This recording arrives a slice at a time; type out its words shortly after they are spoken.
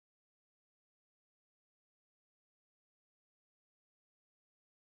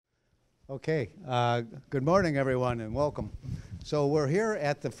Okay, good morning everyone and welcome. So we're here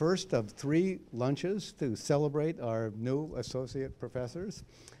at the first of 3 lunches to celebrate our new associate professors.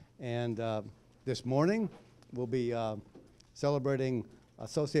 And this morning we'll be celebrating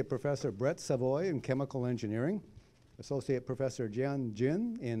Associate Professor Brett Savoie in Chemical Engineering, Associate Professor Jian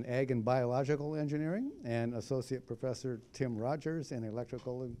Jin in Ag and Biological Engineering, and Associate Professor Tim Rogers in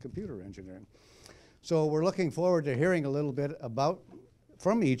Electrical and Computer Engineering. So we're looking forward to hearing a little bit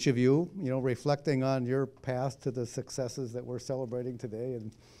from each of you, reflecting on your path to the successes that we're celebrating today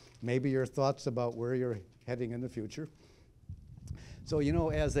and maybe your thoughts about where you're heading in the future. So,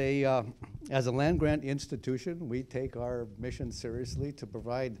 as a land-grant institution, we take our mission seriously to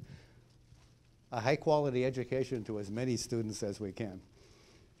provide a high-quality education to as many students as we can.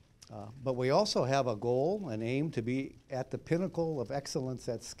 But we also have a goal, an aim to be at the pinnacle of excellence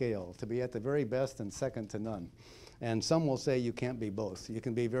at scale, to be at the very best and second to none. And some will say you can't be both. You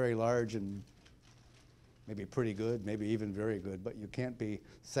can be very large and maybe pretty good, maybe even very good, but you can't be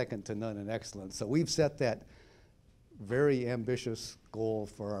second to none in excellence. So we've set that very ambitious goal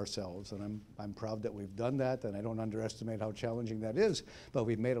for ourselves, and I'm proud that we've done that, and I don't underestimate how challenging that is, but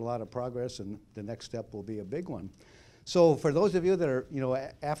we've made a lot of progress, and the next step will be a big one. So for those of you that are,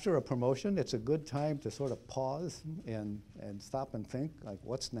 after a promotion, it's a good time to sort of pause and stop and think, like,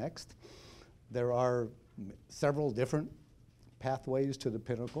 what's next? There are several different pathways to the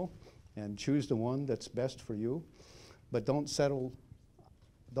pinnacle, and choose the one that's best for you, but don't settle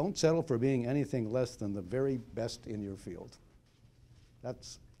for being anything less than the very best in your field.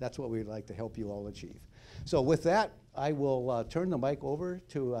 That's what we'd like to help you all achieve. So with that, I will turn the mic over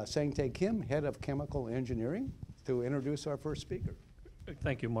to Sang-Tae Kim, Head of Chemical Engineering, to introduce our first speaker.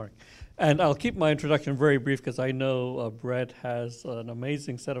 Thank you, Mark. And I'll keep my introduction very brief because I know Brett has an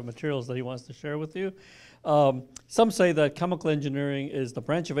amazing set of materials that he wants to share with you. Some say that chemical engineering is the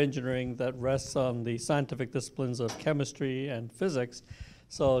branch of engineering that rests on the scientific disciplines of chemistry and physics.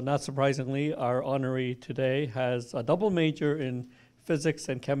 So not surprisingly, our honoree today has a double major in physics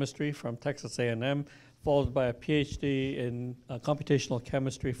and chemistry from Texas A&M, followed by a PhD in computational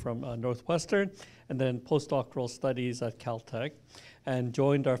chemistry from Northwestern, and then postdoctoral studies at Caltech, and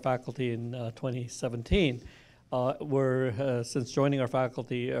joined our faculty in 2017. Since joining our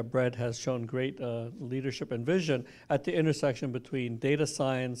faculty, Brett has shown great leadership and vision at the intersection between data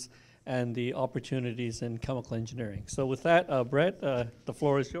science and the opportunities in chemical engineering. So with that, Brett, the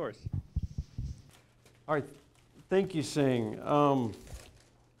floor is yours. All right, thank you, Sang.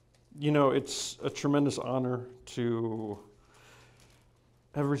 It's a tremendous honor to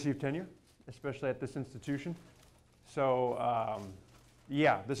have received tenure, especially at this institution. So,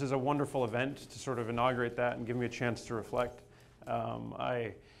 yeah, this is a wonderful event to sort of inaugurate that and give me a chance to reflect. I'm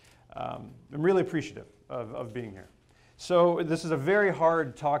really appreciative of being here. So this is a very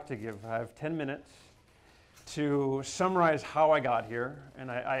hard talk to give. I have 10 minutes to summarize how I got here.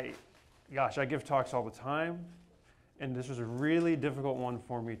 And gosh, I give talks all the time. And this was a really difficult one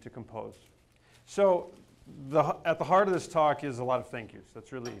for me to compose. So at the heart of this talk is a lot of thank yous.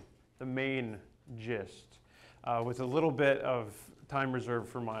 That's really the main gist, with a little bit of time reserved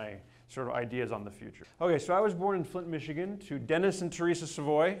for my sort of ideas on the future. Okay, so I was born in Flint, Michigan, to Dennis and Teresa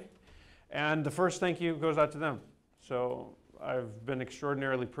Savoie, and the first thank you goes out to them. So I've been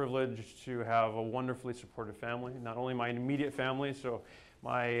extraordinarily privileged to have a wonderfully supportive family, not only my immediate family, so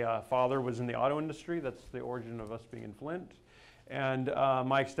my father was in the auto industry, that's the origin of us being in Flint, and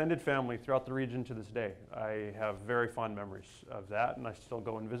my extended family throughout the region to this day. I have very fond memories of that, and I still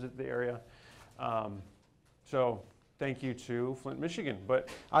go and visit the area. So thank you to Flint, Michigan. But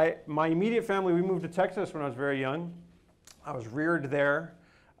my immediate family, we moved to Texas when I was very young. I was reared there,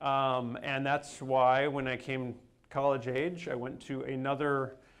 and that's why when I came college age, I went to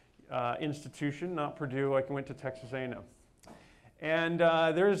another institution, not Purdue. I went to Texas A&M. And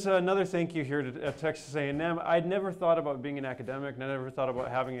there's another thank you here at Texas A&M. I'd never thought about being an academic, never thought about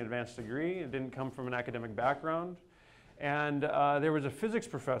having an advanced degree. It didn't come from an academic background. And there was a physics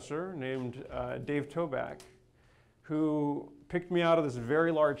professor named Dave Toback who picked me out of this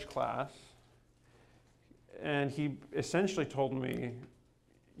very large class. And he essentially told me,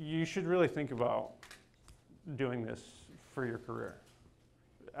 you should really think about doing this for your career.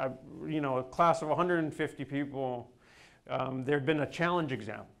 A class of 150 people, there'd been a challenge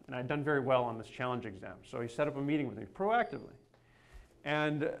exam, and I'd done very well on this challenge exam. So he set up a meeting with me proactively.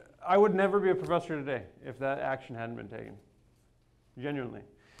 And I would never be a professor today if that action hadn't been taken, genuinely.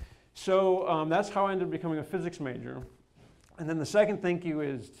 So that's how I ended up becoming a physics major. And then the second thank you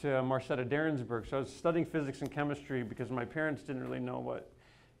is to Marcetta Derensberg. So I was studying physics and chemistry because my parents didn't really know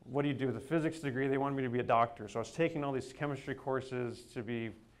what do you do with a physics degree. They wanted me to be a doctor. So I was taking all these chemistry courses to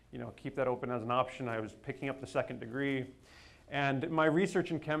be keep that open as an option. I was picking up the second degree. And my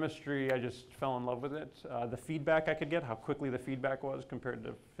research in chemistry, I just fell in love with it. The feedback I could get, how quickly the feedback was compared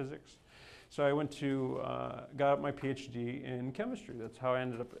to physics. So I went to, got my PhD in chemistry. That's how I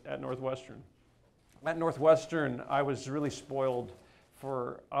ended up at Northwestern. At Northwestern, I was really spoiled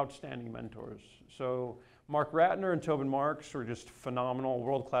for outstanding mentors. So Mark Ratner and Tobin Marks were just phenomenal,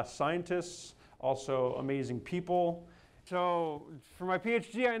 world-class scientists, also amazing people. So for my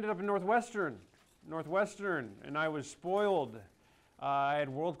PhD, I ended up in Northwestern, and I was spoiled. I had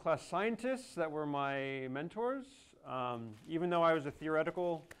world-class scientists that were my mentors. Even though I was a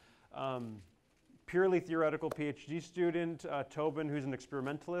theoretical, purely theoretical PhD student, Tobin, who's an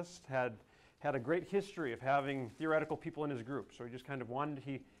experimentalist, had a great history of having theoretical people in his group. So he just kind of wanted,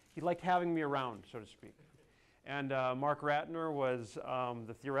 he liked having me around, so to speak. And Mark Ratner was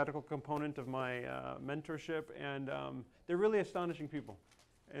the theoretical component of my mentorship, and they're really astonishing people.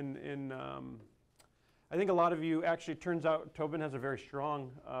 And I think a lot of you, actually, it turns out Tobin has a very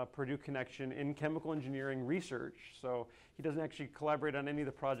strong Purdue connection in chemical engineering research. So he doesn't actually collaborate on any of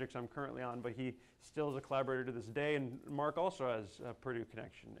the projects I'm currently on, but he still is a collaborator to this day. And Mark also has a Purdue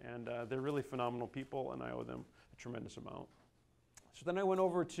connection. And they're really phenomenal people, and I owe them a tremendous amount. So then I went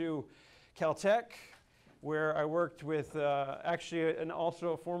over to Caltech, where I worked with actually also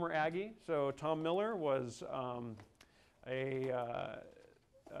a former Aggie. So Tom Miller was a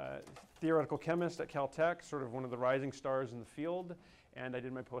theoretical chemist at Caltech, sort of one of the rising stars in the field, and I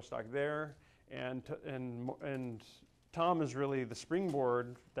did my postdoc there. And Tom is really the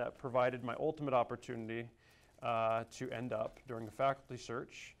springboard that provided my ultimate opportunity to end up during a faculty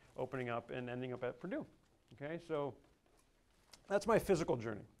search, opening up and ending up at Purdue. Okay, so that's my physical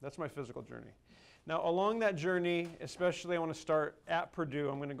journey. Now, along that journey, especially I want to start at Purdue.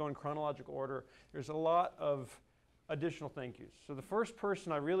 I'm going to go in chronological order. There's a lot of additional thank yous. So the first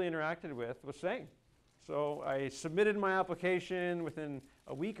person I really interacted with was Sang. So I submitted my application. Within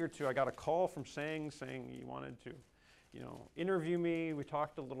a week or two, I got a call from Sang saying he wanted to, interview me. We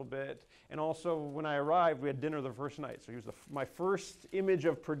talked a little bit. And also, when I arrived, we had dinner the first night. So he was my first image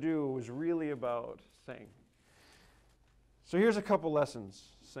of Purdue was really about Sang. So here's a couple lessons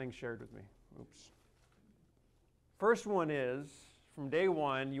Sang shared with me. Oops. First one is, from day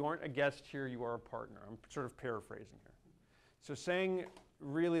one, you aren't a guest here, you are a partner. I'm sort of paraphrasing here. So Sang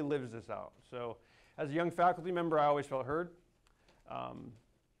really lives this out. So as a young faculty member, I always felt heard.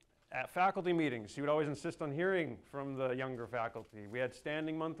 At faculty meetings, he would always insist on hearing from the younger faculty. We had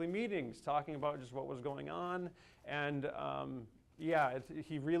standing monthly meetings talking about just what was going on. And yeah,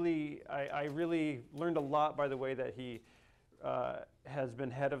 I really learned a lot by the way that he has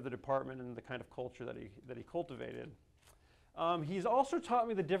been head of the department and the kind of culture that he cultivated. He's also taught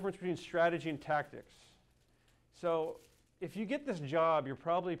me the difference between strategy and tactics. So if you get this job, you're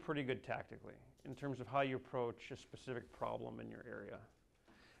probably pretty good tactically in terms of how you approach a specific problem in your area.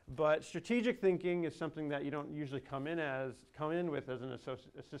 But strategic thinking is something that you don't usually come in with as an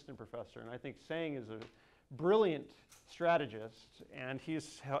assistant professor. And I think Sang is a brilliant strategist, and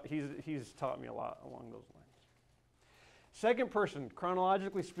he's taught me a lot along those lines. Second person,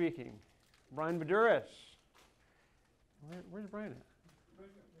 chronologically speaking, Brian Baduris. Where's Brian at?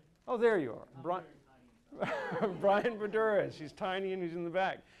 Oh, there you are. Brian Baduris. He's tiny and he's in the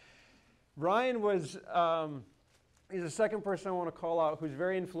back. Brian was, he's the second person I want to call out who's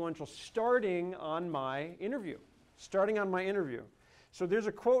very influential starting on my interview. So there's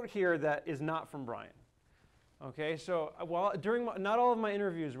a quote here that is not from Brian. Okay, so not all of my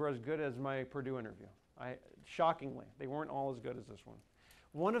interviews were as good as my Purdue interview. Shockingly, they weren't all as good as this one.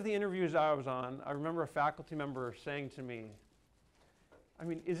 One of the interviews I was on, I remember a faculty member saying to me, I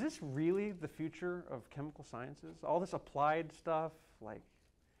mean, is this really the future of chemical sciences? All this applied stuff,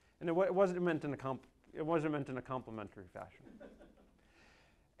 and it wasn't meant in a complimentary fashion.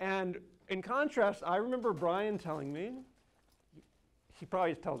 And in contrast, I remember Brian telling me, he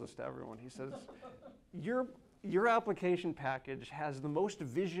probably tells this to everyone, he says, your application package has the most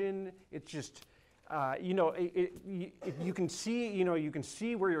vision. It's just, you can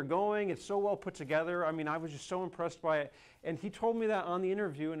see where you're going. It's so well put together. I mean, I was just so impressed by it. And he told me that on the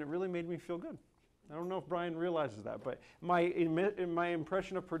interview, and it really made me feel good. I don't know if Brian realizes that, but my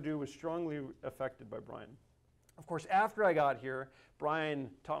impression of Purdue was strongly affected by Brian. Of course, after I got here, Brian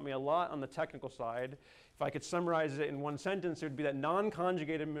taught me a lot on the technical side. If I could summarize it in one sentence, it would be that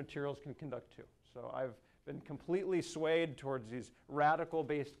non-conjugated materials can conduct too. So I've been completely swayed towards these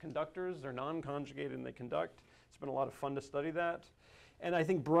radical-based conductors. They're non-conjugated and they conduct. It's been a lot of fun to study that. And I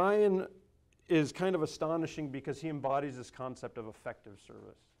think Brian is kind of astonishing because he embodies this concept of effective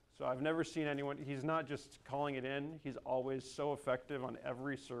service. So I've never seen anyone, he's not just calling it in, he's always so effective on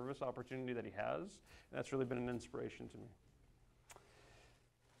every service opportunity that he has. And that's really been an inspiration to me.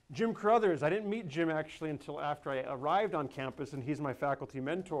 Jim Carruthers, I didn't meet Jim actually until after I arrived on campus, and he's my faculty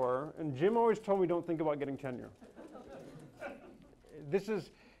mentor. And Jim always told me, don't think about getting tenure.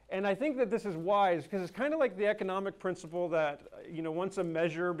 And I think that this is wise, because it's kind of like the economic principle that, once a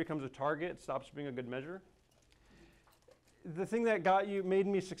measure becomes a target, it stops being a good measure. The thing that made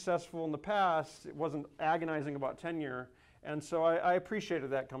me successful in the past, it wasn't agonizing about tenure, and so I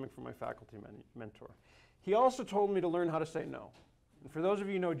appreciated that coming from my faculty mentor. He also told me to learn how to say no. And for those of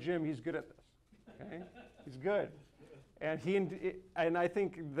you who know Jim, he's good at this. Okay? He's good. And I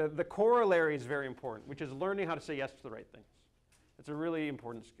think the corollary is very important, which is learning how to say yes to the right things. It's a really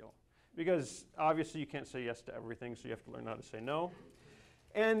important skill, because obviously you can't say yes to everything, so you have to learn how to say no.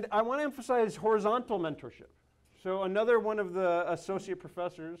 And I want to emphasize horizontal mentorship. So another one of the associate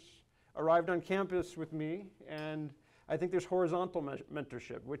professors arrived on campus with me, and I think there's horizontal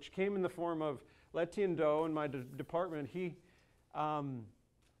mentorship, which came in the form of Letian Do in my department.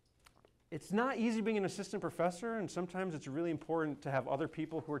 It's not easy being an assistant professor, and sometimes it's really important to have other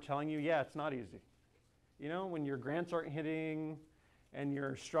people who are telling you, yeah, it's not easy. When your grants aren't hitting, and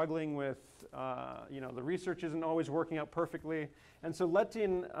you're struggling with, the research isn't always working out perfectly. And so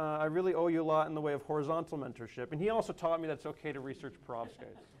Letian, I really owe you a lot in the way of horizontal mentorship. And he also taught me that it's okay to research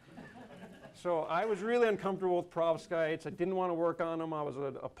perovskites. So I was really uncomfortable with perovskites. I didn't want to work on them. I was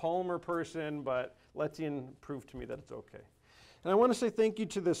a polymer person, but Letian proved to me that it's okay. And I want to say thank you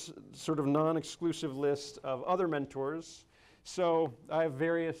to this sort of non-exclusive list of other mentors. So I have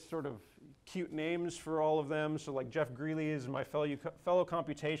various sort of cute names for all of them. So like Jeff Greeley is my fellow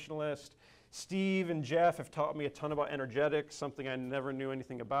computationalist. Steve and Jeff have taught me a ton about energetics, something I never knew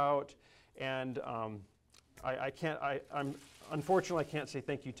anything about. And unfortunately, I can't say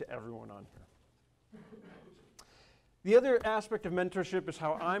thank you to everyone on here. The other aspect of mentorship is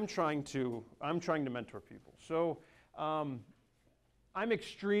how I'm trying to mentor people. So I'm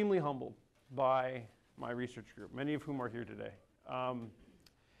extremely humbled by my research group, many of whom are here today.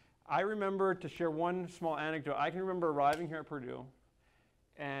 I remember, to share one small anecdote, I can remember arriving here at Purdue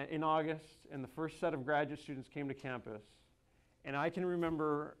in August, and the first set of graduate students came to campus. And I can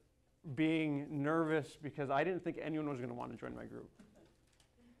remember being nervous because I didn't think anyone was going to want to join my group.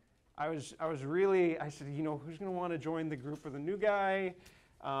 I said, who's going to want to join the group of the new guy?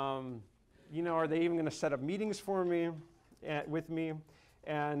 Are they even going to set up meetings for me, with me?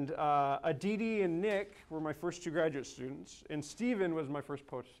 And Aditi and Nick were my first two graduate students, and Stephen was my first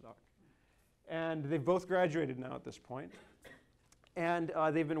postdoc. And they've both graduated now at this point. And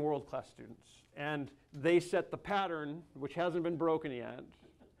they've been world-class students. And they set the pattern, which hasn't been broken yet.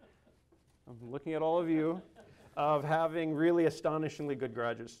 I'm looking at all of you, of having really astonishingly good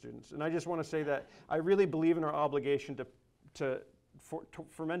graduate students. And I just want to say that I really believe in our obligation for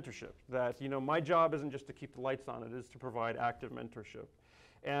mentorship. That my job isn't just to keep the lights on, it is to provide active mentorship.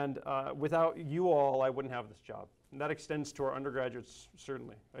 And without you all, I wouldn't have this job. And that extends to our undergraduates,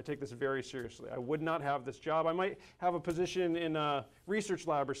 certainly. I take this very seriously. I would not have this job. I might have a position in a research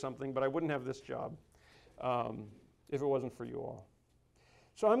lab or something, but I wouldn't have this job if it wasn't for you all.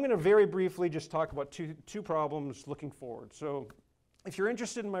 So I'm going to very briefly just talk about two problems looking forward. So if you're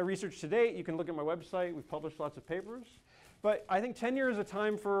interested in my research to date, you can look at my website. We've published lots of papers. But I think tenure is a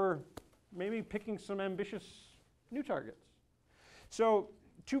time for maybe picking some ambitious new targets. So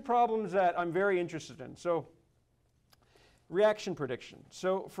two problems that I'm very interested in. So reaction prediction.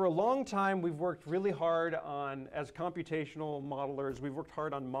 So for a long time, we've worked really hard on, as computational modelers, we've worked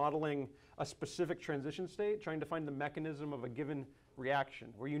hard on modeling a specific transition state, trying to find the mechanism of a given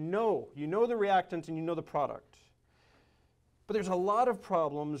reaction, where you know the reactant and you know the product. But there's a lot of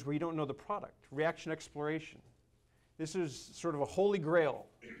problems where you don't know the product, reaction exploration. This is sort of a holy grail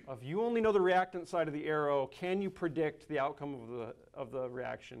of you only know the reactant side of the arrow. Can you predict the outcome of the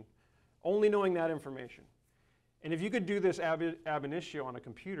reaction? Only knowing that information. And if you could do this ab initio on a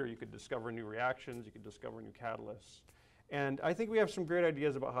computer, you could discover new reactions, you could discover new catalysts. And I think we have some great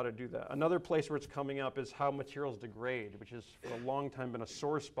ideas about how to do that. Another place where it's coming up is how materials degrade, which has for a long time been a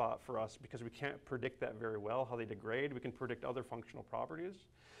sore spot for us because we can't predict that very well, how they degrade. We can predict other functional properties.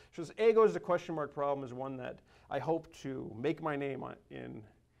 So this A goes to question mark problem is one that I hope to make my name in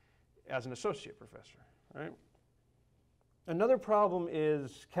as an associate professor. Right? Another problem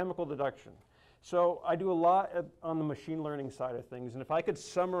is chemical deduction. So I do a lot on the machine learning side of things, and if I could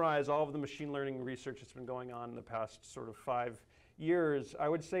summarize all of the machine learning research that's been going on in the past sort of 5 years, I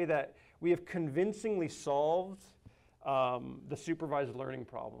would say that we have convincingly solved the supervised learning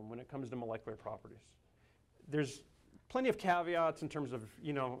problem when it comes to molecular properties. There's plenty of caveats in terms of,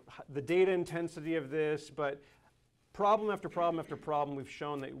 you know, the data intensity of this, but problem after problem after problem, we've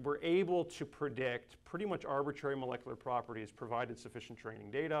shown that we're able to predict pretty much arbitrary molecular properties provided sufficient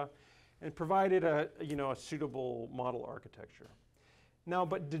training data and provided a suitable model architecture. Now,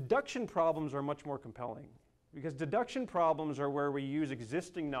 but deduction problems are much more compelling, because deduction problems are where we use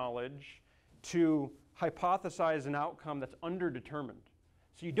existing knowledge to hypothesize an outcome that's underdetermined.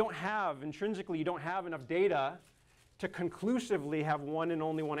 So you don't have, intrinsically, you don't have enough data to conclusively have one and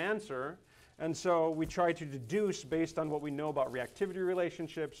only one answer. And so we try to deduce based on what we know about reactivity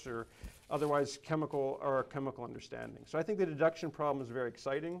relationships or otherwise chemical understanding. So I think the deduction problem is very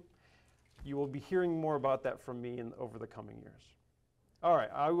exciting. You will be hearing more about that from me over the coming years. All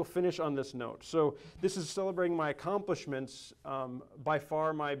right, I will finish on this note. So this is celebrating my accomplishments. By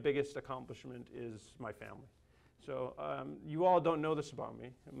far, my biggest accomplishment is my family. So you all don't know this about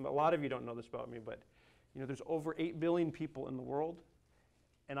me. A lot of you don't know this about me, but you know, there's over 8 billion people in the world,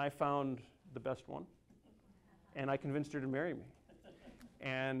 and I found the best one, and I convinced her to marry me.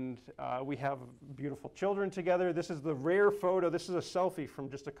 And we have beautiful children together. This is the rare photo. This is a selfie from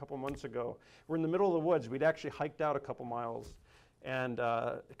just a couple months ago. We're in the middle of the woods. We'd actually hiked out a couple miles. And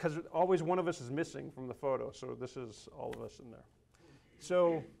because always one of us is missing from the photo, so this is all of us in there.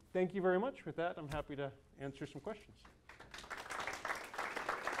 So thank you very much. With that, I'm happy to answer some questions.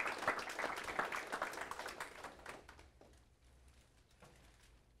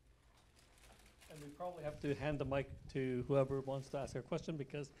 And we probably have to hand the mic to whoever wants to ask a question,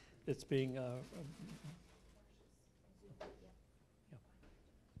 because it's being yeah.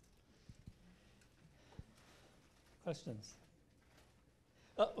 Questions?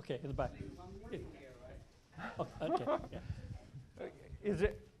 Oh, okay, in the back. Oh, okay, yeah. Is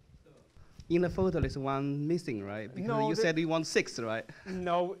it? In the photo, there's one missing, right? Because No, you said you want 6, right?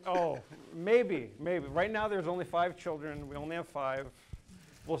 No. Oh, maybe. Right now, there's only 5 children. We only have 5.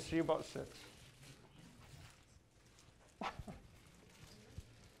 We'll see about 6.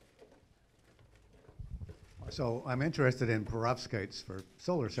 So I'm interested in perovskites for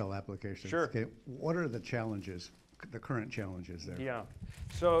solar cell applications. Sure. Okay, what are the challenges, the current challenges there? Yeah.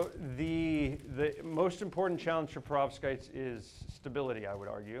 So the most important challenge for perovskites is stability, I would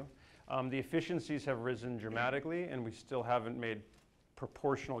argue. The efficiencies have risen dramatically, and we still haven't made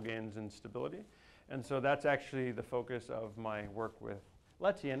proportional gains in stability. And so that's actually the focus of my work with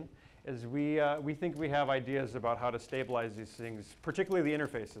Letien, is we think we have ideas about how to stabilize these things, particularly the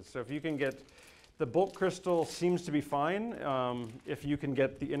interfaces. So if you can get, the bulk crystal seems to be fine if you can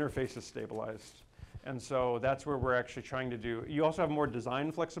get the interfaces stabilized. And so that's where we're actually trying to do. You also have more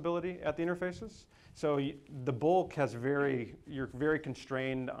design flexibility at the interfaces. So the bulk has you're very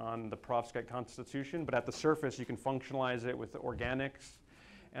constrained on the perovskite constitution, but at the surface you can functionalize it with the organics.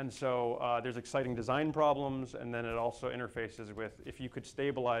 And so there's exciting design problems, and then it also interfaces with, if you could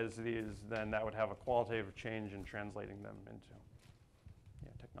stabilize these, then that would have a qualitative change in translating them into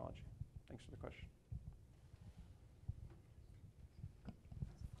technology. Thanks for the question.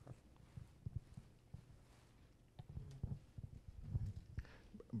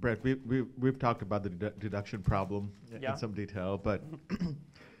 Brett, we've talked about the deduction problem in some detail, but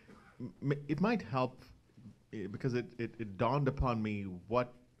it might help because it dawned upon me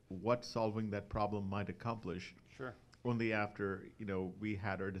what solving that problem might accomplish. Sure. Only after we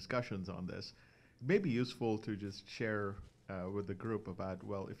had our discussions on this. It may be useful to just share with the group about,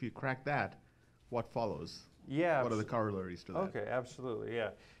 well, if you crack that, what follows? Yeah. What are the corollaries to that? Okay, absolutely, yeah.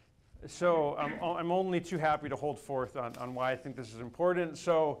 So I'm only too happy to hold forth on why I think this is important.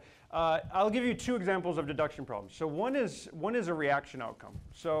 So I'll give you 2 examples of deduction problems. So one is a reaction outcome.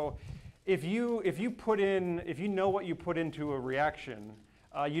 So if you know what you put into a reaction,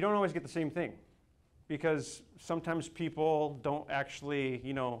 you don't always get the same thing, because sometimes people don't actually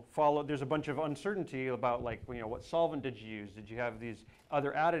follow. There's a bunch of uncertainty about, like, what solvent did you use? Did you have these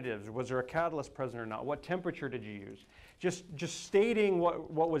other additives? Was there a catalyst present or not? What temperature did you use? Just stating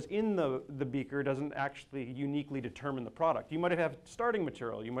what was in the beaker doesn't actually uniquely determine the product. You might have had starting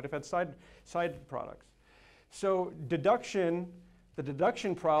material. You might have had side products. So the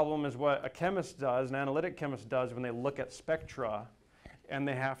deduction problem is what a chemist does, an analytic chemist does, when they look at spectra and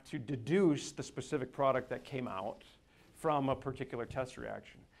they have to deduce the specific product that came out from a particular test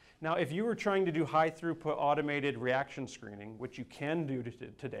reaction. Now, if you were trying to do high throughput automated reaction screening, which you can do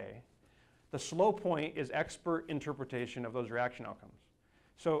today, the slow point is expert interpretation of those reaction outcomes.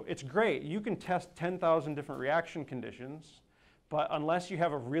 So it's great. You can test 10,000 different reaction conditions, but unless you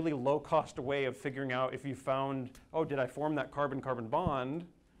have a really low-cost way of figuring out if you found, oh, did I form that carbon-carbon bond,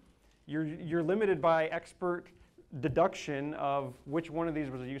 you're limited by expert deduction of which one of these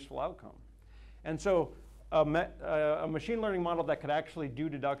was a useful outcome. And so a machine learning model that could actually do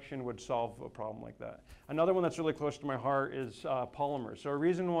deduction would solve a problem like that. Another one that's really close to my heart is polymers. So a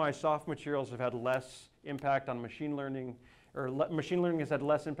reason why soft materials have had less impact on machine learning, or machine learning has had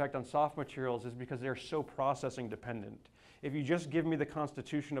less impact on soft materials, is because they're so processing dependent. If you just give me the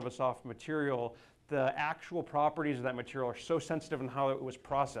constitution of a soft material, the actual properties of that material are so sensitive in how it was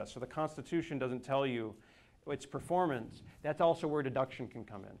processed. So the constitution doesn't tell you its performance. That's also where deduction can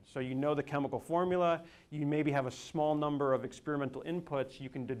come in. So you know the chemical formula, you maybe have a small number of experimental inputs, you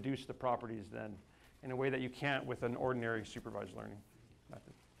can deduce the properties then in a way that you can't with an ordinary supervised learning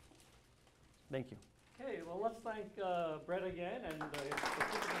method. Thank you. Okay, well, let's thank Brett again. And